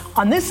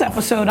On this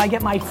episode, I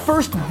get my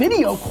first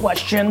video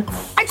question.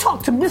 I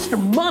talk to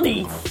Mr.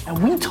 Money, and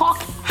we talk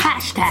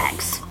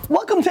hashtags.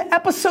 Welcome to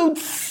episode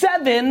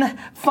 7.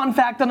 Fun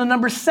fact on the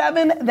number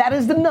 7, that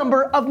is the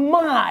number of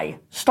my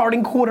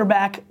starting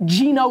quarterback,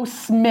 Geno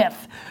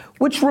Smith.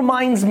 Which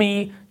reminds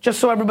me,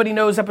 just so everybody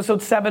knows,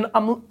 episode 7,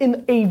 I'm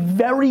in a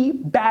very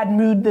bad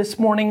mood this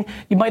morning.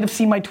 You might have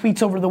seen my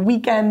tweets over the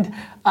weekend.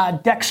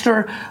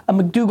 Dexter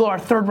McDougal, our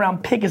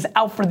third-round pick, is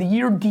out for the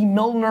year. D.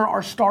 Milner,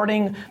 our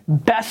starting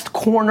best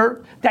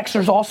corner.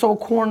 Dexter's also a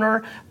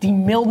corner. D.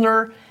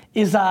 Milner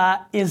is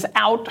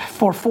out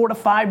for 4 to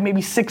 5, maybe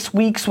 6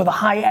 weeks with a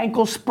high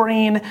ankle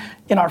sprain.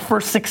 In our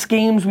first 6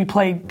 games, we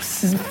played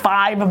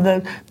 5 of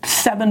the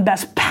 7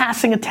 best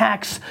passing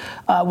attacks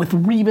with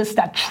Revis,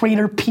 that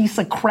traitor piece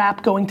of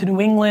crap, going to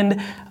New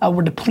England.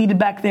 We're depleted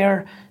back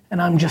there,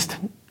 and I'm just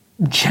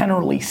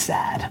generally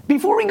sad.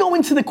 Before we go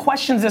into the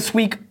questions this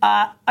week,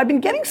 I've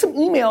been getting some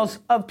emails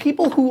of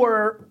people who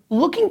are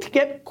looking to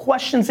get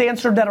questions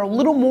answered that are a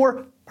little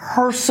more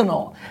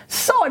personal.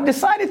 So I've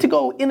decided to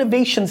go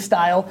innovation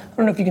style. I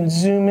don't know if you can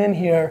zoom in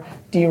here,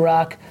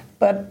 D-Rock,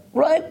 but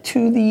right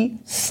to the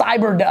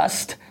cyber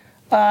dust.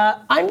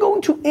 I'm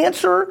going to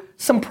answer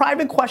some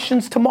private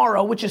questions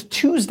tomorrow, which is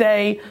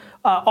Tuesday,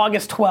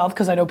 August 12th,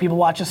 because I know people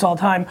watch this all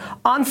the time,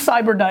 on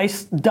Cyber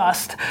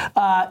Dust,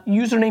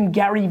 username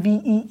Gary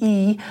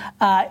VEE.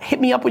 Hit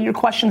me up with your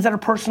questions that are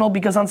personal,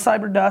 because on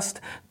Cyber Dust,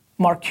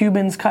 Mark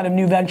Cuban's kind of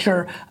new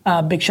venture,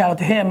 big shout out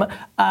to him.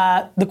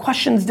 The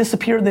questions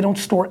disappear, they don't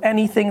store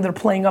anything, they're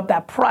playing up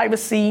that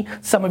privacy.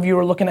 Some of you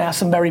are looking to ask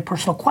some very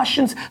personal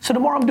questions. So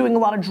tomorrow I'm doing a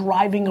lot of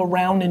driving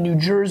around in New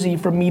Jersey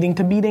from meeting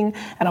to meeting,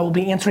 and I will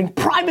be answering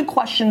private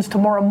questions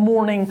tomorrow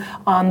morning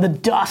on the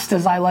dust,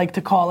 as I like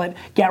to call it,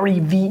 Gary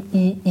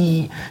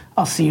VEE.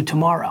 I'll see you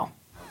tomorrow.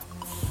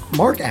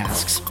 Mark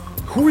asks,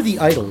 who are the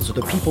idols or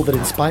the people that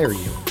inspire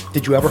you?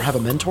 Did you ever have a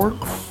mentor?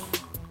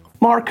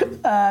 Mark,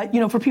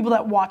 for people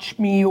that watch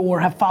me or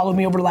have followed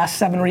me over the last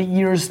 7 or 8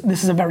 years,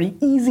 this is a very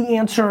easy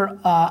answer.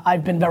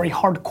 I've been very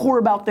hardcore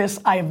about this.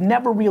 I have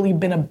never really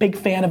been a big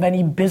fan of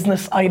any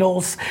business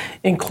idols,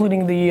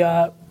 including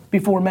the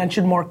before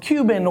mentioned Mark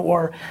Cuban,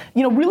 or,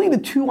 really the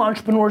 2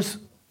 entrepreneurs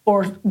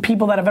or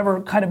people that have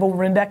ever kind of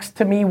over-indexed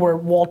to me were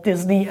Walt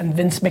Disney and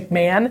Vince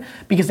McMahon,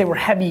 because they were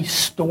heavy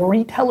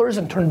storytellers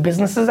and turned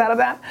businesses out of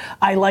that.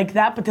 I like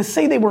that, but to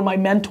say they were my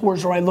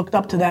mentors or I looked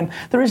up to them,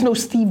 there is no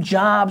Steve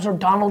Jobs or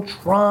Donald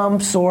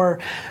Trumps or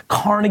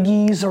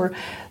Carnegies or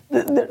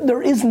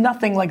there is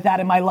nothing like that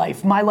in my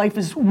life. My life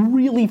is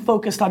really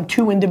focused on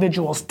 2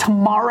 individuals,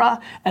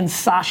 Tamara and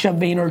Sasha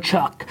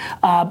Vaynerchuk.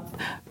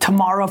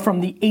 Tamara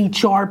from the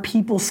HR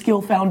People Skill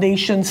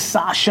Foundation,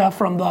 Sasha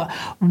from the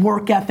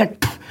work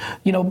ethic.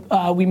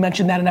 We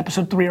mentioned that in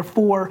episode 3 or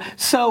 4.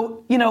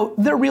 So,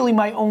 they're really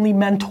my only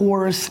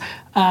mentors.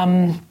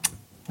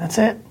 That's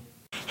it.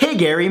 Hey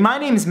Gary, my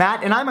name's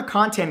Matt and I'm a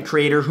content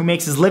creator who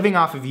makes his living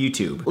off of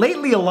YouTube.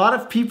 Lately, a lot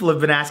of people have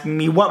been asking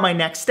me what my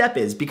next step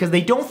is because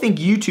they don't think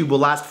YouTube will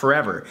last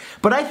forever,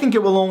 but I think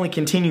it will only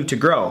continue to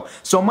grow.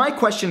 So my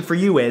question for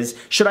you is,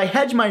 should I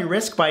hedge my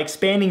risk by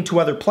expanding to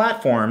other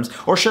platforms,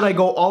 or should I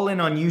go all in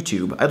on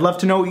YouTube? I'd love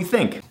to know what you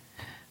think.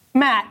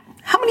 Matt,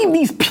 how many of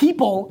these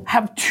people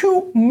have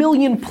 2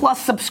 million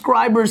plus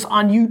subscribers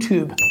on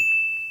YouTube?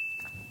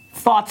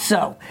 Thought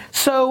so.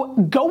 So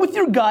go with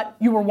your gut.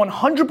 You were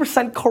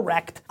 100%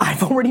 correct.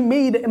 I've already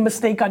made a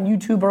mistake on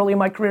YouTube early in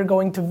my career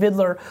going to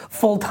Vidler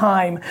full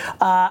time.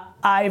 And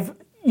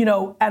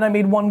I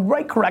made one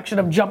right correction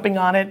of jumping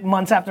on it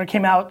months after it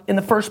came out in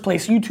the first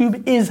place.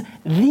 YouTube is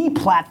the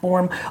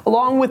platform,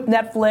 along with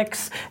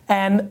Netflix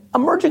and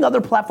emerging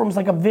other platforms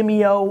like a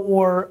Vimeo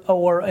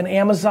or an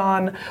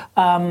Amazon,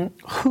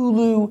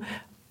 Hulu,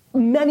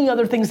 many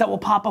other things that will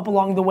pop up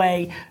along the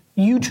way.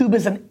 YouTube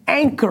is an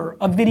anchor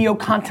of video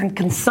content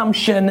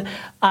consumption,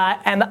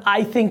 and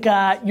I think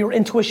your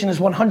intuition is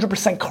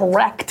 100%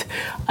 correct,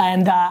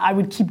 and I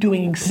would keep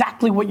doing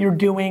exactly what you're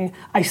doing.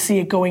 I see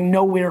it going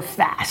nowhere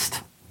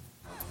fast.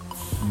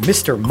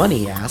 Mr.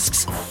 Money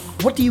asks,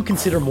 what do you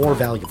consider more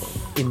valuable,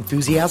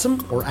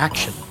 enthusiasm or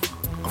action?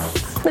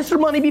 Mr.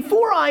 Money,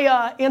 before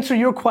I answer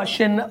your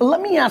question, let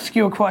me ask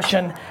you a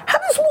question. How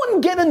does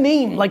one get a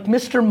name like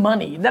Mr.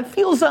 Money? That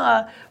feels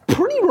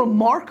pretty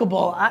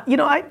remarkable.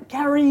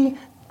 Gary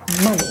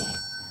Money.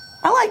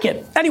 I like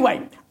it.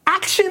 Anyway,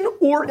 action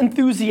or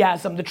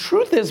enthusiasm? The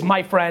truth is,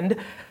 my friend,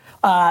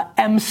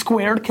 M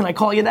squared, can I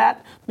call you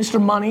that,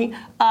 Mr. Money?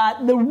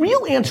 The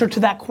real answer to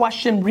that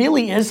question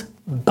really is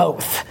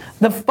both.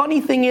 The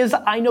funny thing is,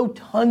 I know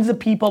tons of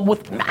people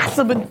with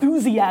massive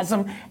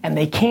enthusiasm and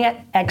they can't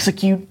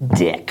execute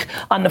dick.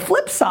 On the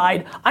flip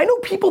side, I know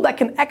people that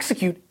can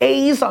execute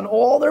A's on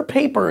all their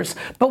papers,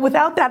 but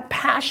without that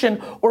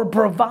passion or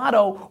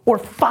bravado or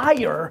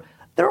fire,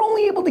 they're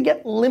only able to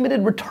get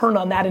limited return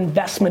on that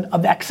investment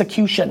of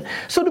execution.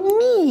 So to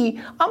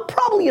me, I'm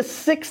probably a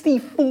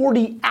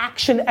 60-40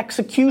 action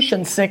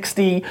execution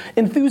 60,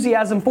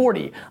 enthusiasm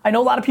 40. I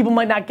know a lot of people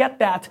might not get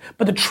that,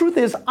 but the truth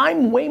is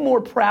I'm way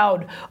more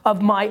proud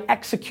of my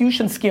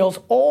execution skills.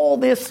 All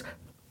this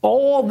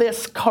all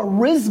this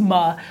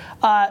charisma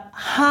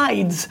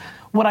hides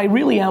what I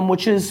really am,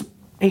 which is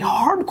a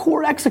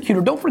hardcore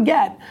executor. Don't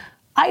forget,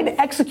 I had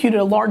executed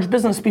a large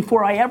business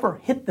before I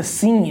ever hit the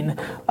scene.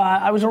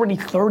 I was already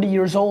 30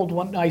 years old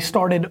when I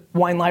started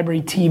Wine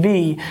Library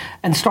TV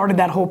and started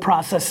that whole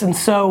process. And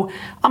so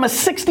I'm a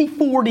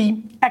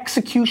 60-40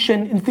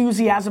 execution,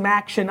 enthusiasm,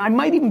 action. I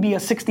might even be a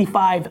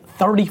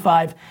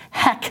 65-35.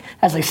 Heck,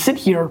 as I sit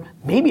here,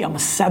 maybe I'm a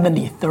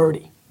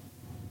 70-30.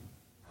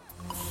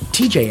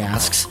 TJ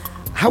asks,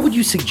 how would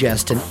you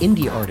suggest an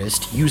indie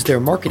artist use their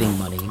marketing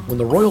money when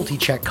the royalty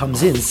check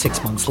comes in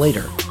 6 months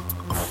later?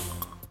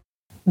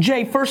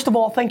 Jay, first of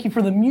all, thank you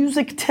for the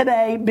music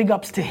today. Big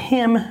ups to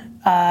him.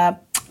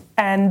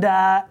 And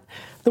the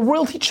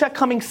royalty check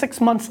coming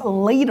 6 months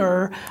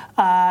later,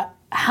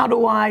 how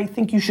do I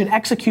think you should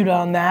execute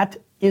on that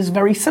is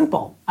very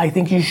simple. I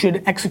think you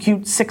should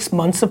execute 6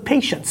 months of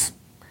patience.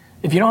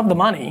 If you don't have the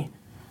money,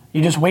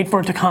 you just wait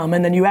for it to come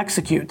and then you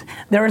execute.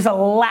 There is a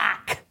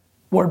lack,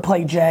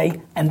 wordplay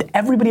Jay, and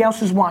everybody else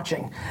who's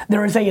watching,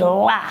 there is a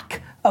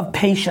lack of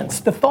patience.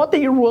 The thought that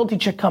your royalty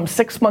check comes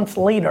 6 months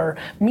later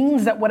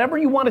means that whatever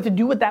you wanted to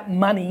do with that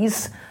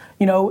monies,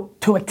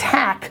 to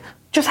attack,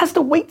 just has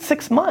to wait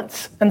 6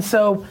 months. And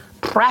so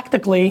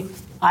practically,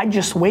 I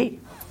just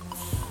wait.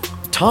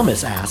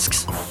 Thomas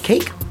asks,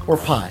 cake or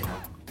pie?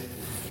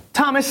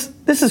 Thomas,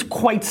 this is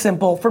quite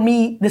simple. For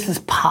me, this is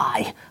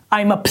pie.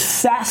 I'm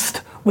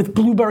obsessed with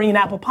blueberry and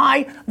apple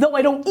pie, though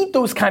I don't eat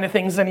those kind of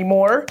things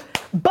anymore,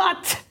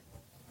 but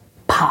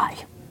pie.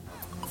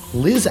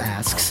 Liz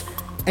asks,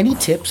 any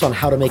tips on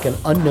how to make an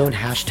unknown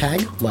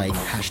hashtag, like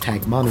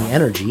hashtag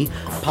mommyenergy,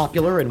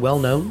 popular and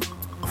well-known?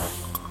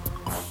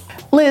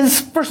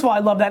 Liz, first of all, I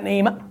love that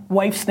name.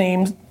 Wife's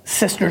name,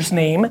 sister's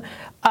name.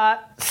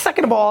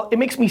 Second of all, it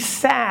makes me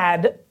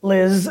sad,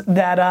 Liz,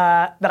 that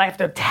I have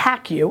to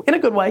attack you, in a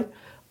good way,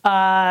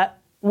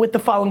 with the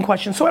following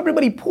question. So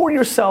everybody pour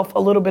yourself a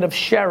little bit of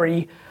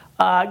sherry.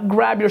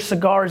 Grab your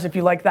cigars if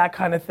you like that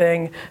kind of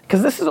thing,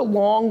 because this is a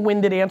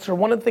long-winded answer.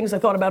 One of the things I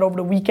thought about over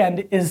the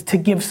weekend is to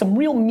give some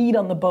real meat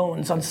on the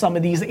bones on some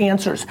of these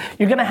answers.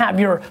 You're gonna have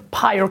your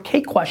pie or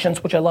cake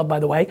questions, which I love, by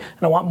the way,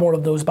 and I want more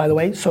of those, by the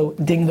way, so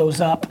ding those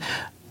up.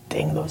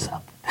 Ding those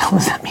up. What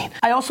does that mean?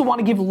 I also want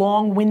to give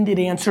long-winded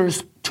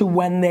answers to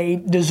when they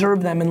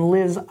deserve them. And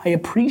Liz, I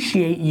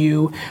appreciate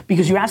you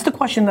because you asked a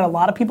question that a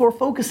lot of people are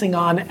focusing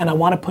on, and I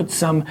want to put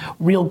some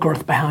real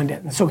girth behind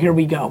it. And so here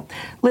we go.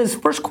 Liz,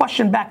 first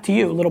question back to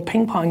you. A little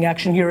ping pong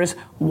action here is,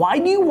 why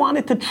do you want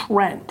it to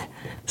trend?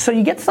 So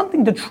you get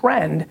something to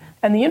trend,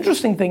 and the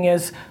interesting thing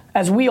is,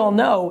 as we all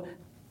know,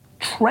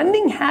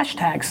 trending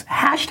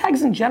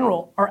hashtags in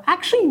general, are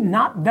actually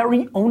not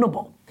very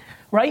ownable.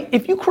 Right?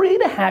 If you create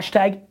a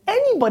hashtag,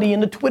 anybody in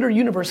the Twitter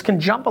universe can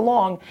jump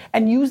along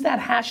and use that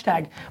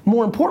hashtag.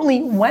 More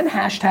importantly, when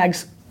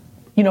hashtags,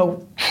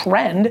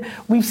 trend,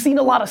 we've seen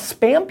a lot of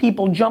spam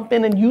people jump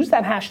in and use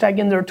that hashtag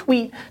in their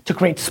tweet to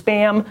create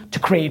spam, to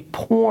create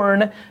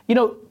porn.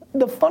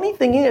 The funny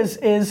thing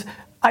is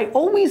I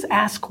always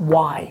ask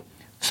why.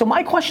 So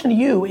my question to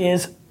you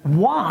is,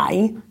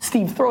 why,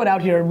 Steve, throw it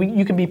out here,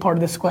 you can be part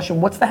of this question.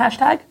 What's the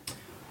hashtag?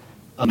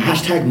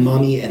 Hashtag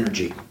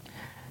mommyenergy.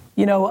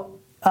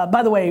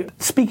 By the way,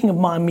 speaking of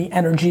mommy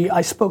energy,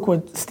 I spoke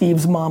with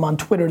Steve's mom on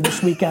Twitter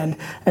this weekend,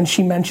 and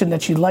she mentioned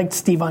that she liked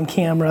Steve on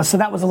camera, so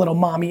that was a little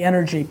mommy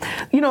energy.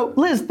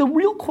 Liz, the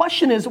real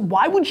question is,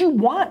 why would you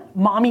want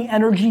mommy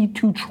energy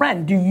to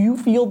trend? Do you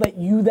feel that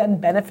you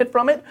then benefit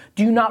from it?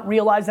 Do you not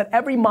realize that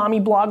every mommy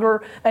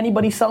blogger,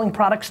 anybody selling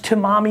products to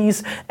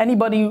mommies,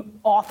 anybody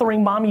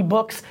authoring mommy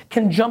books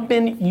can jump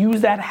in, use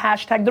that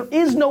hashtag? There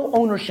is no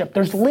ownership.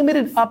 There's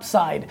limited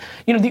upside.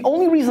 The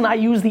only reason I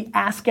use the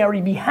Ask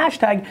Gary Vee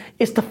hashtag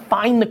is to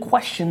find the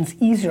questions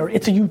easier.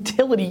 It's a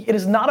utility. It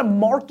is not a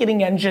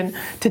marketing engine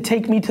to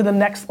take me to the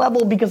next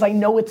level because I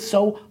know it's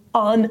so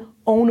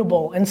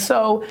unownable. And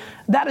so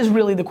that is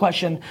really the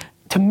question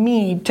to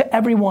me, to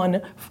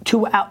everyone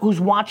who's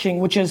watching,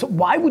 which is,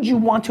 why would you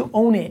want to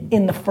own it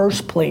in the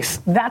first place?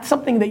 That's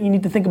something that you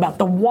need to think about.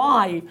 The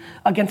why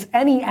against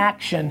any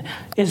action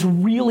is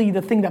really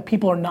the thing that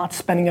people are not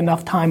spending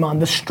enough time on.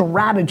 The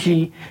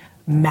strategy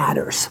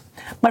matters.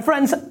 My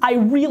friends, I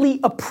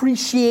really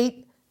appreciate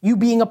you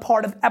being a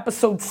part of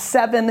episode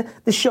 7.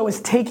 The show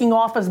is taking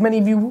off. As many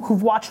of you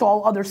who've watched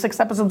all other 6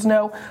 episodes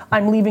know,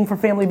 I'm leaving for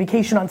family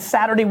vacation on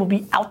Saturday. We'll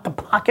be out the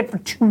pocket for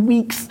 2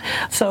 weeks.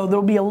 So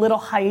there'll be a little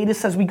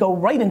hiatus as we go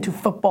right into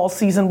football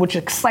season, which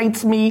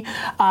excites me.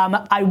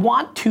 I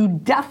want to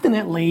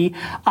definitely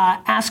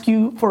ask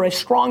you for a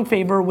strong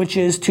favor, which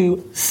is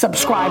to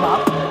subscribe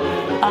up.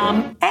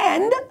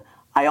 And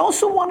I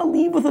also want to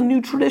leave with a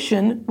new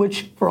tradition,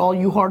 which for all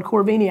you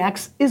hardcore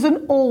Vaniacs is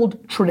an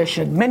old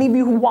tradition. Many of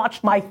you who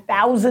watched my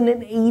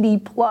 1,080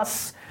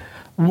 plus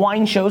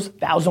wine shows,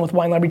 1,000 with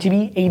Wine Library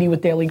TV, 80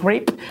 with Daily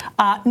Grape,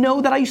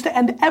 know that I used to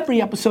end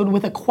every episode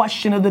with a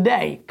question of the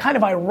day. Kind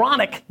of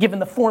ironic given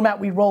the format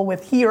we roll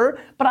with here,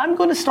 but I'm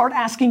going to start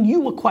asking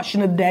you a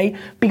question of the day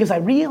because I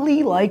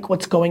really like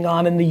what's going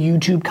on in the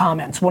YouTube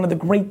comments. One of the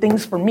great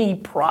things for me,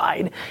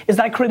 pride, is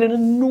that I created an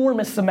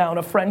enormous amount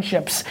of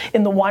friendships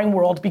in the wine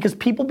world because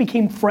people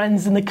became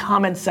friends in the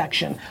comment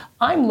section.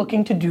 I'm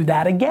looking to do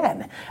that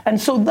again. And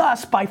so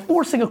thus, by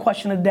forcing a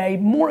question a day,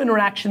 more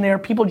interaction there,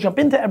 people jump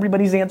into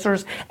everybody's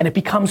answers, and it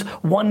becomes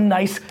one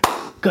nice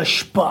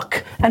gush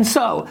book. And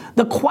so,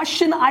 the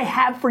question I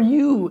have for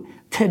you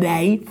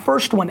today,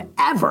 first one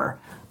ever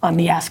on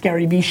the Ask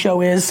Gary Vee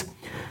show is,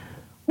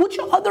 which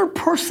other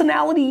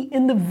personality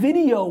in the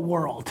video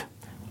world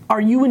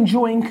are you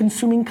enjoying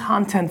consuming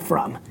content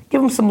from?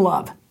 Give them some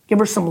love. Give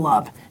her some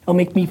love. It'll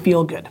make me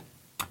feel good.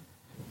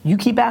 You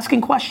keep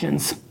asking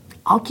questions.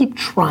 I'll keep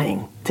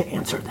trying to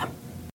answer them.